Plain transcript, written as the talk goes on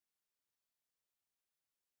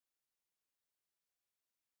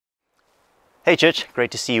Hey church,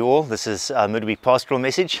 great to see you all. This is our midweek pastoral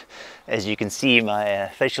message. As you can see, my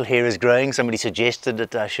facial hair is growing. Somebody suggested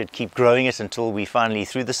that I should keep growing it until we finally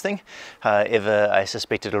through this thing. However, I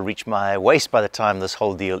suspect it'll reach my waist by the time this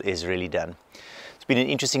whole deal is really done. It's been an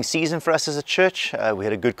interesting season for us as a church. We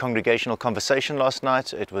had a good congregational conversation last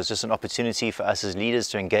night. It was just an opportunity for us as leaders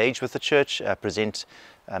to engage with the church, present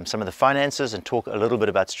some of the finances and talk a little bit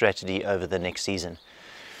about strategy over the next season.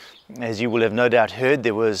 As you will have no doubt heard,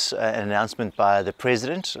 there was an announcement by the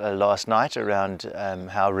President last night around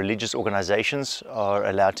how religious organizations are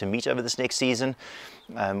allowed to meet over this next season.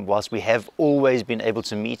 Whilst we have always been able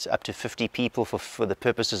to meet up to 50 people for the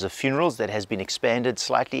purposes of funerals, that has been expanded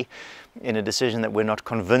slightly in a decision that we're not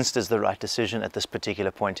convinced is the right decision at this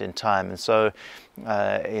particular point in time. And so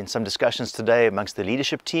in some discussions today amongst the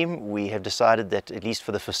leadership team, we have decided that at least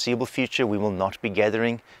for the foreseeable future, we will not be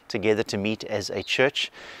gathering together to meet as a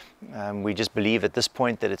church. We just believe at this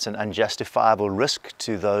point that it's an unjustifiable risk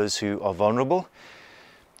to those who are vulnerable.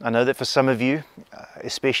 I know that for some of you,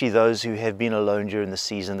 especially those who have been alone during the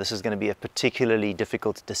season, this is going to be a particularly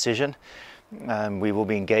difficult decision. We will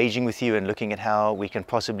be engaging with you and looking at how we can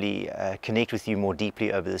possibly connect with you more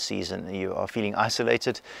deeply over the season. You are feeling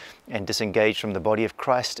isolated and disengaged from the body of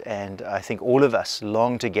Christ, and I think all of us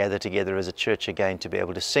long to gather together as a church again to be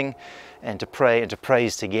able to sing and to pray and to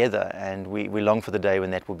praise together, and we long for the day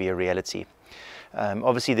when that will be a reality.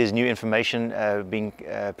 Obviously there's new information being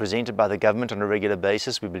presented by the government on a regular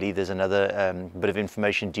basis. We believe there's another bit of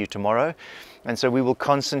information due tomorrow, and so we will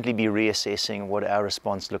constantly be reassessing what our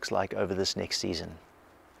response looks like over this next season.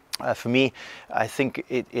 For me, I think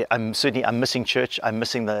I'm missing church. I'm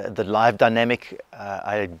missing the live dynamic.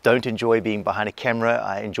 I don't enjoy being behind a camera.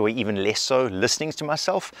 I enjoy even less so listening to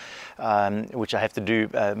myself, which I have to do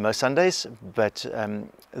most Sundays. But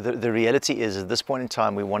the reality is, at this point in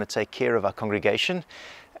time, we want to take care of our congregation,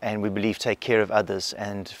 and we believe take care of others.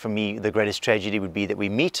 And for me, the greatest tragedy would be that we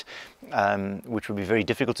meet, which would be very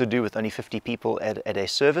difficult to do with only 50 people at a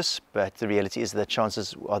service. But the reality is that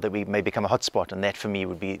chances are that we may become a hotspot, and that for me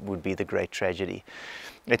would be the great tragedy.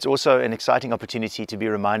 It's also an exciting opportunity to be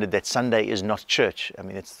reminded that Sunday is not church. I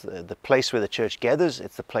mean, it's the place where the church gathers.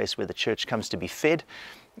 It's the place where the church comes to be fed.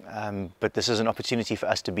 But this is an opportunity for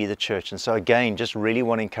us to be the church. And so again, just really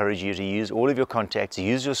want to encourage you to use all of your contacts,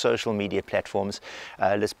 use your social media platforms.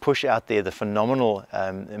 Let's push out there the phenomenal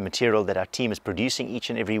material that our team is producing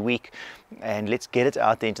each and every week, and let's get it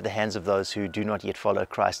out there into the hands of those who do not yet follow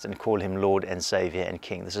Christ and call him Lord and Savior and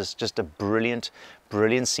King. This is just a brilliant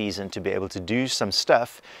season to be able to do some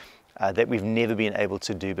stuff that we've never been able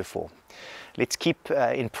to do before. Let's keep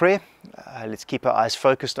in prayer. Let's keep our eyes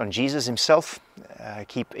focused on Jesus himself.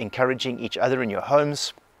 Keep encouraging each other in your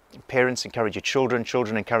homes. Parents, encourage your children.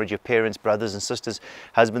 Children, encourage your parents, brothers and sisters,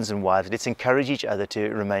 husbands and wives. Let's encourage each other to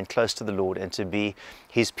remain close to the Lord and to be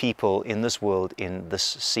his people in this world in this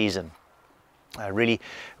season. I really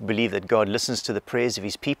believe that God listens to the prayers of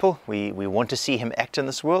his people. We want to see him act in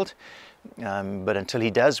this world. But until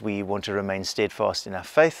he does, we want to remain steadfast in our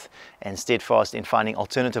faith and steadfast in finding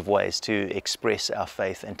alternative ways to express our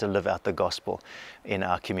faith and to live out the gospel in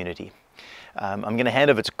our community. I'm going to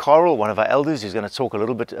hand over to Carel, one of our elders, who's going to talk a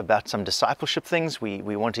little bit about some discipleship things.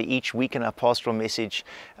 We want to each week in our pastoral message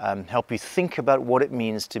help you think about what it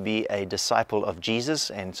means to be a disciple of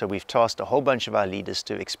Jesus. And so we've tasked a whole bunch of our leaders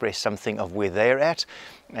to express something of where they're at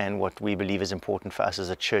and what we believe is important for us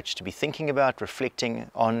as a church to be thinking about,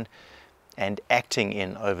 reflecting on, and acting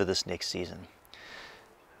in over this next season.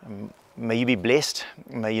 May you be blessed.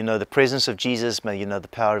 May you know the presence of Jesus. May you know the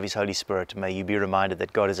power of his Holy Spirit. May you be reminded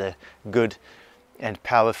that God is a good and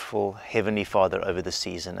powerful Heavenly Father over this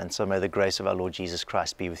season. And so may the grace of our Lord Jesus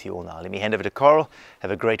Christ be with you all now. Let me hand over to Carel.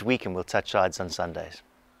 Have a great week, and we'll touch sides on Sundays.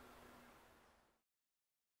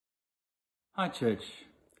 Hi church.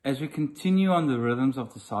 As we continue on the rhythms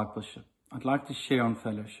of discipleship, I'd like to share on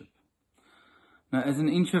fellowship. Now, as an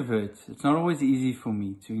introvert, it's not always easy for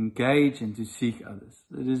me to engage and to seek others.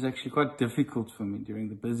 It is actually quite difficult for me during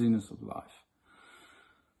the busyness of life.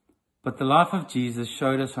 But the life of Jesus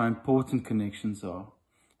showed us how important connections are,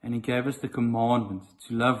 and he gave us the commandment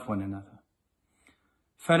to love one another.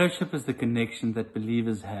 Fellowship is the connection that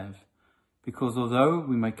believers have, because although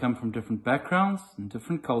we may come from different backgrounds and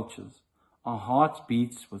different cultures, our heart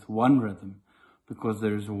beats with one rhythm, because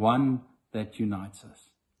there is one that unites us,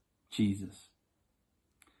 Jesus.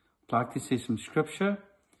 I'd like to say some scripture,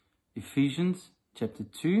 Ephesians chapter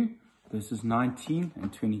 2, verses 19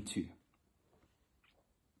 and 22.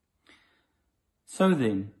 So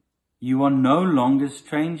then, you are no longer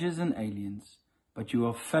strangers and aliens, but you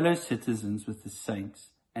are fellow citizens with the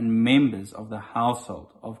saints and members of the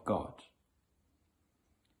household of God.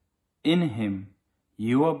 In him,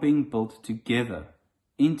 you are being built together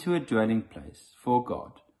into a dwelling place for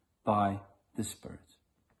God by the Spirit.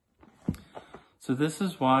 So this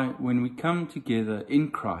is why when we come together in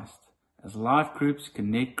Christ, as life groups,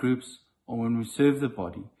 connect groups, or when we serve the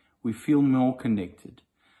body, we feel more connected.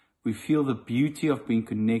 We feel the beauty of being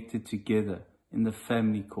connected together in the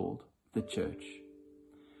family called the church.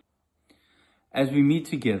 As we meet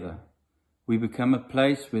together, we become a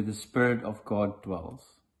place where the Spirit of God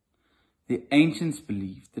dwells. The ancients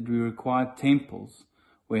believed that we required temples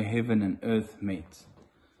where heaven and earth met.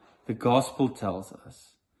 The gospel tells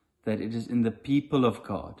us that it is in the people of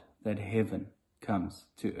God that heaven comes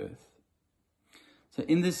to earth. So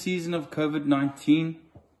in the season of COVID-19,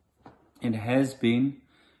 it has been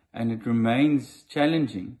and it remains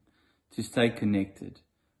challenging to stay connected.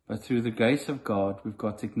 But through the grace of God, we've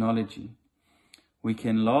got technology. We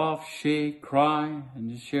can laugh, share, cry, and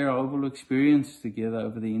just share our overall experience together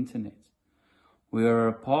over the internet. We are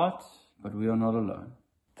apart, but we are not alone.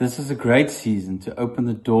 This is a great season to open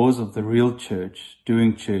the doors of the real church,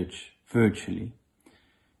 doing church virtually.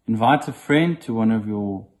 Invite a friend to one of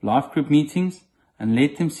your life group meetings and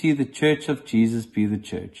let them see the church of Jesus be the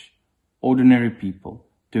church. Ordinary people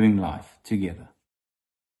doing life together.